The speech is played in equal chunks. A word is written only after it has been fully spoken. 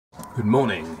Good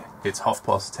morning. It's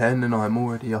 10:30 and I'm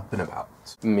already up and about.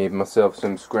 Made myself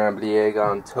some scrambled egg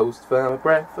on toast for my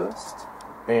breakfast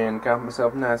and got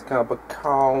myself a nice cup of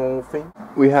coffee.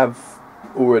 We have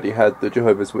already had the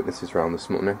Jehovah's Witnesses round this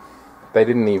morning. They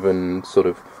didn't even sort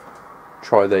of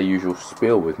try their usual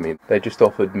spiel with me. They just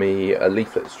offered me a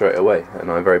leaflet straight away and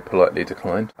I very politely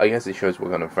declined. I guess it shows what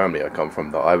kind of family I come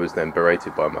from that I was then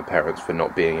berated by my parents for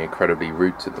not being incredibly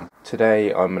rude to them.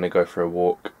 Today I'm going to go for a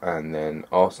walk and then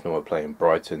Arsenal are playing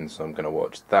Brighton, so I'm going to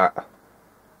watch that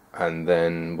and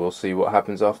then we'll see what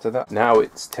happens after that. Now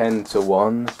it's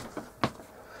 10-1.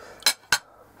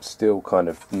 Still kind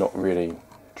of not really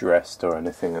dressed or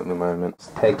anything at the moment.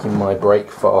 Taking my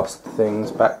breakfast things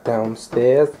back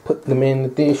downstairs, put them in the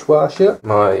dishwasher.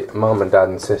 My mum and dad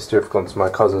and sister have gone to my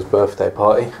cousin's birthday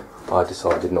party. I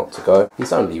decided not to go.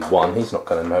 He's only one, he's not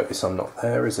going to notice I'm not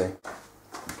there, is he?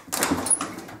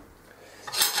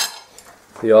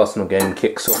 The Arsenal game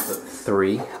kicks off at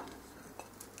 3,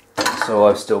 so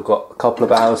I've still got a couple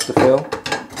of hours to fill.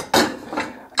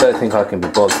 I don't think I can be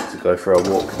bothered to go for a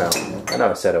walk now. I know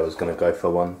I said I was going to go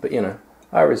for one, but you know,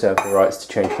 I reserve the rights to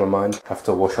change my mind. Have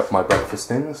to wash up my breakfast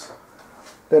things.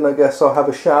 Then I guess I'll have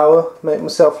a shower, make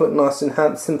myself look nice and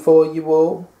handsome for you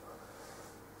all.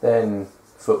 Then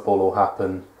football will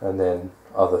happen, and then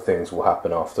other things will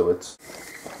happen afterwards.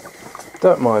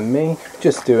 Don't mind me,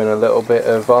 just doing a little bit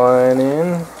of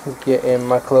ironing, getting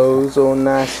my clothes all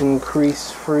nice and crease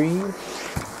free.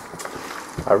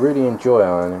 I really enjoy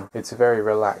ironing. It's a very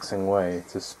relaxing way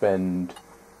to spend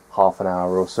half an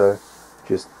hour or so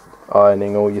just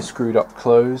ironing all your screwed up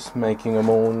clothes, making them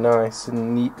all nice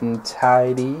and neat and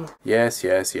tidy. Yes,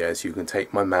 you can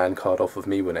take my man card off of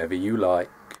me whenever you like.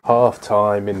 Half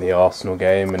time in the Arsenal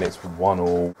game and it's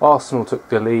 1-1. Arsenal took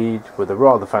the lead with a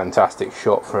rather fantastic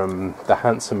shot from the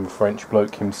handsome French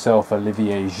bloke himself,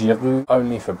 Olivier Giroud,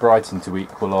 only for Brighton to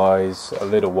equalise a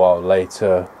little while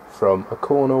later from a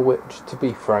corner which, to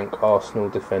be frank, Arsenal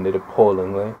defended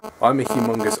appallingly. I'm a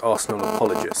humongous Arsenal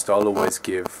apologist. I'll always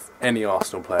give any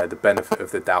Arsenal player the benefit of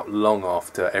the doubt long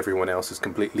after everyone else has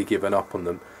completely given up on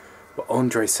them. But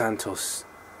Andre Santos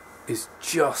is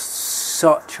just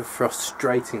such a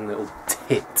frustrating little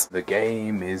tit. The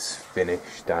game is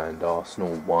finished and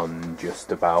Arsenal won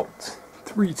just about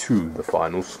 3-2, the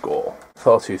final score.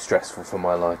 Far too stressful for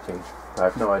my liking. I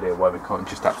have no idea why we can't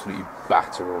just absolutely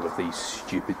batter all of these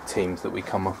stupid teams that we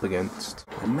come up against.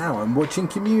 And now I'm watching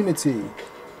Community.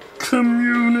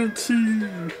 Community!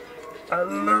 I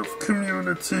love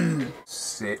Community!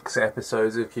 6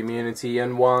 episodes of Community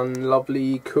and 1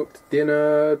 lovely cooked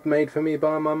dinner made for me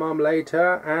by my mum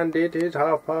later, and it is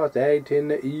 8:30 in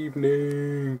the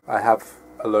evening. I have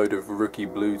a load of Rookie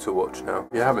Blue to watch now.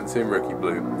 If you haven't seen Rookie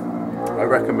Blue, I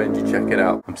recommend you check it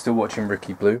out. I'm still watching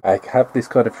Rookie Blue. I have this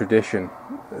kind of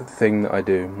thing that I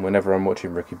do whenever I'm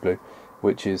watching Rookie Blue,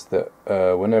 which is that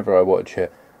whenever I watch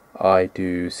it, I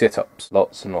do sit-ups.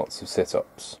 Lots and lots of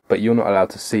sit-ups. But you're not allowed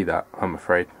to see that, I'm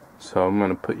afraid. So I'm going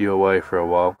to put you away for a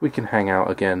while. We can hang out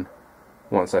again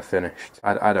once I've finished.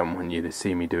 I don't want you to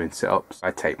see me doing sit-ups. I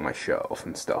take my shirt off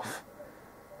and stuff.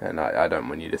 And I don't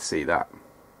want you to see that.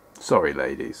 Sorry,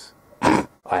 ladies.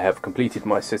 I have completed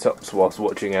my sit-ups whilst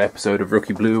watching an episode of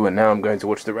Rookie Blue, and now I'm going to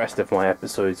watch the rest of my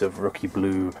episodes of Rookie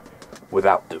Blue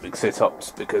without doing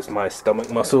sit-ups, because my stomach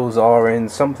muscles are in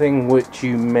something which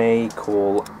you may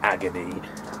call agony.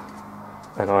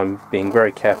 And I'm being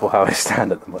very careful how I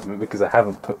stand at the moment, because I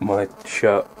haven't put my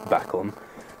shirt back on,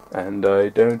 and I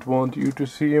don't want you to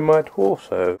see my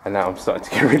torso. And now I'm starting to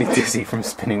get really dizzy from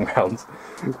spinning round.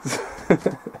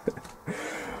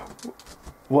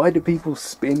 Why do people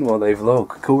spin while they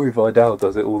vlog? Corey Vidal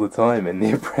does it all the time in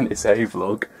the Apprentice A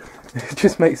vlog. It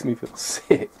just makes me feel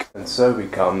sick. And so we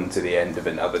come to the end of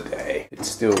another day. It's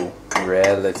still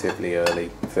relatively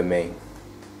early for me,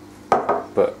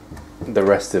 but the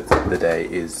rest of the day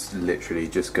is literally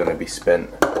just going to be spent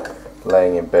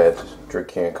laying in bed,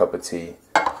 drinking a cup of tea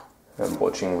and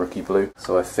watching Rookie Blue.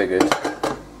 So I figured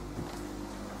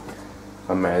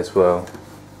I may as well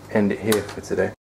end it here for today.